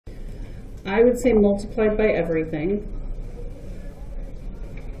I would say multiplied by everything.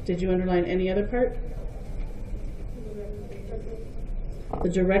 Did you underline any other part? The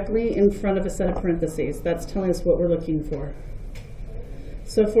directly in front of a set of parentheses. That's telling us what we're looking for.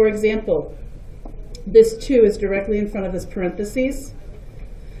 So for example, this 2 is directly in front of this parentheses.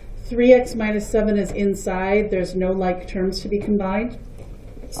 3x minus 7 is inside. There's no like terms to be combined.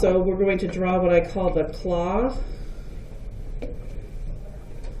 So we're going to draw what I call the claw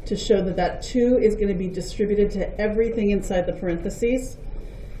to show that that 2 is going to be distributed to everything inside the parentheses.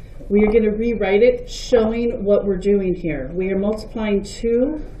 We are going to rewrite it showing what we're doing here. We are multiplying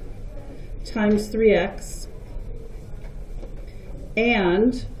 2 times 3x,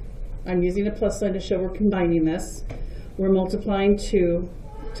 and I'm using a plus sign to show we're combining this. We're multiplying 2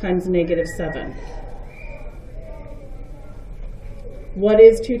 times negative 7. What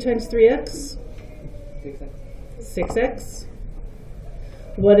is 2 times 3x? 6x.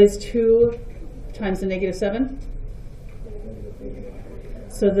 What is 2 times the negative 7?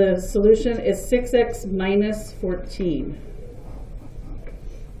 So the solution is 6x minus 14.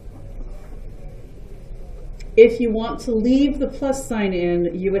 If you want to leave the plus sign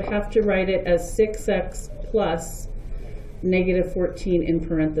in, you would have to write it as 6x plus negative 14 in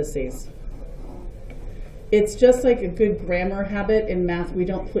parentheses. It's just like a good grammar habit in math. We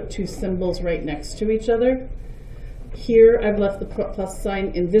don't put two symbols right next to each other. Here I've left the plus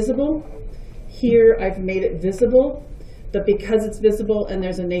sign invisible. Here I've made it visible. But because it's visible and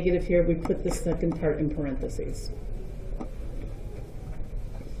there's a negative here, we put the second part in parentheses.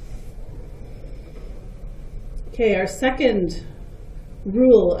 Okay, our second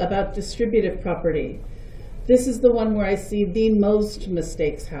rule about distributive property. This is the one where I see the most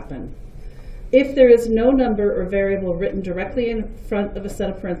mistakes happen. If there is no number or variable written directly in front of a set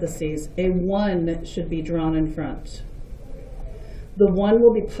of parentheses, a 1 should be drawn in front. The 1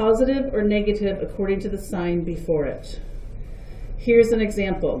 will be positive or negative according to the sign before it. Here's an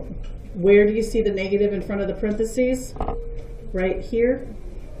example. Where do you see the negative in front of the parentheses? Right here.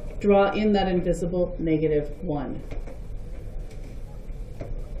 Draw in that invisible negative 1.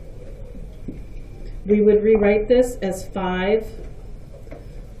 We would rewrite this as 5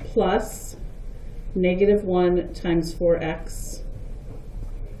 plus negative 1 times 4x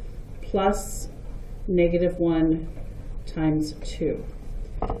plus negative 1 times 2.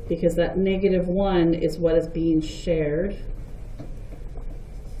 Because that negative 1 is what is being shared.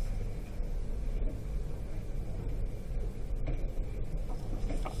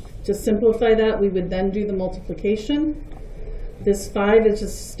 To simplify that, we would then do the multiplication. This 5 is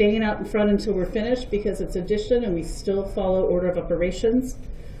just staying out in front until we're finished because it's addition and we still follow order of operations.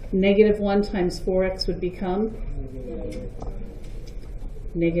 Negative 1 times 4x would become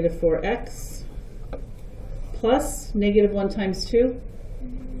negative 4x plus negative 1 times 2,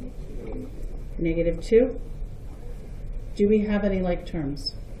 negative 2. Do we have any like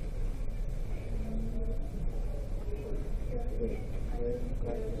terms?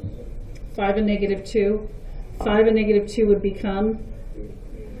 Five and negative 2. 5 and negative 2 would become,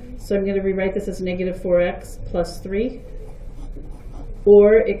 so I'm going to rewrite this as negative 4x plus 3,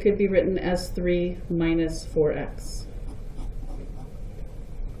 or it could be written as 3 minus 4x.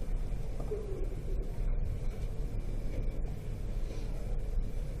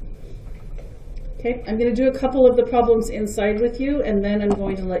 Okay, I'm going to do a couple of the problems inside with you, and then I'm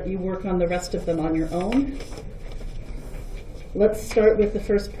going to let you work on the rest of them on your own. Let's start with the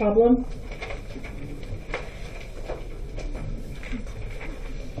first problem.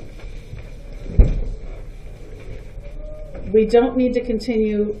 We don't need to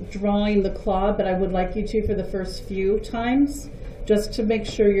continue drawing the claw, but I would like you to for the first few times, just to make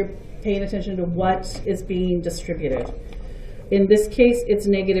sure you're paying attention to what is being distributed. In this case, it's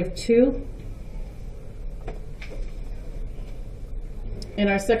negative 2. In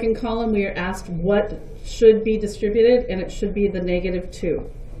our second column, we are asked what should be distributed, and it should be the negative 2.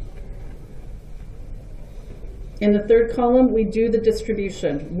 In the third column, we do the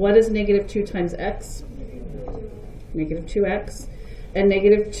distribution. What is negative 2 times x? Negative 2x. And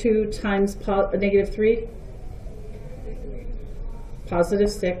negative 2 times negative 3? Positive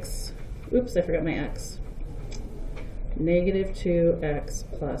 6. Oops, I forgot my x. Negative 2x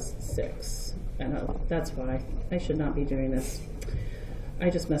plus 6. I know, that's why. I should not be doing this. I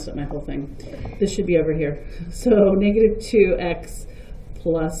just messed up my whole thing. This should be over here. So negative 2x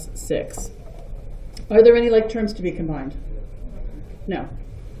plus 6. Are there any like terms to be combined? No,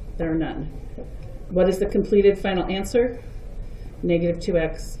 there are none. What is the completed final answer? Negative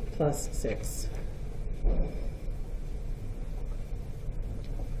 2x plus 6.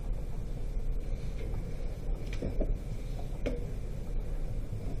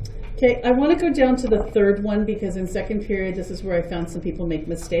 Okay, I want to go down to the third one because in second period, this is where I found some people make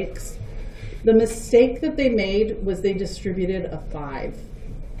mistakes. The mistake that they made was they distributed a 5.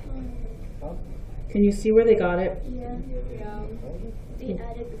 Can you see where they got it? Yeah. They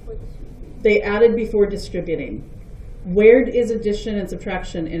added before distributing. They added before distributing. Where is addition and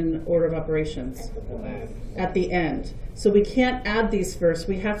subtraction in order of operations? At the end. So we can't add these first.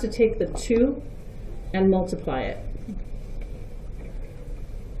 We have to take the 2 and multiply it.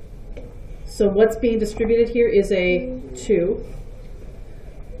 So what's being distributed here is a 2.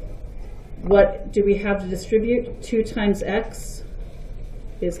 What do we have to distribute? 2 times x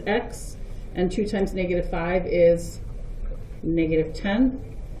is x, and 2 times -5 is -10.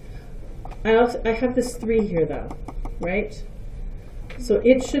 I have this 3 here though, right? So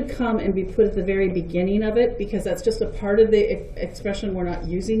it should come and be put at the very beginning of it because that's just a part of the expression we're not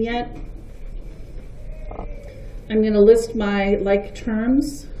using yet. I'm going to list my like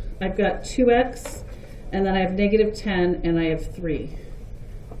terms. I've got 2x, and then I have -10, and I have 3.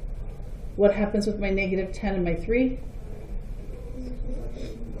 What happens with my -10 and my 3?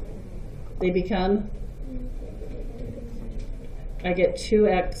 They become, I get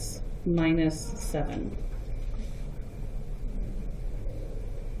 2x minus 7.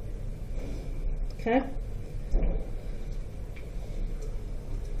 Okay?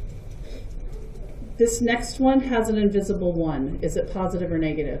 This next one has an invisible 1. Is it positive or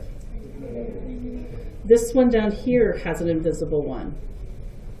negative? This one down here has an invisible 1.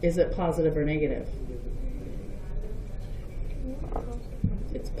 Is it positive or negative?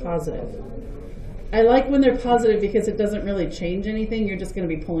 It's positive. I like when they're positive because it doesn't really change anything. You're just going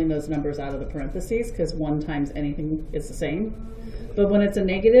to be pulling those numbers out of the parentheses because 1 times anything is the same. But when it's a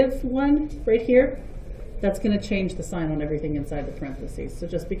negative 1 right here, that's going to change the sign on everything inside the parentheses. So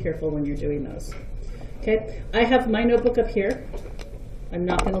just be careful when you're doing those. Okay, I have my notebook up here. I'm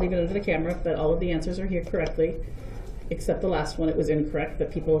not going to leave it under the camera, but all of the answers are here correctly, except the last one. It was incorrect,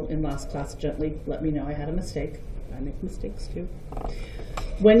 but people in last class gently let me know I had a mistake. I make mistakes too.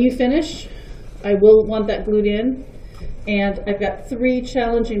 When you finish, I will want that glued in, and I've got 3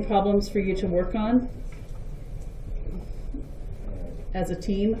 challenging problems for you to work on as a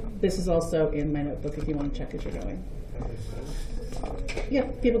team. This is also in my notebook if you want to check as you're going. Yeah,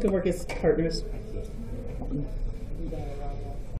 people can work as partners.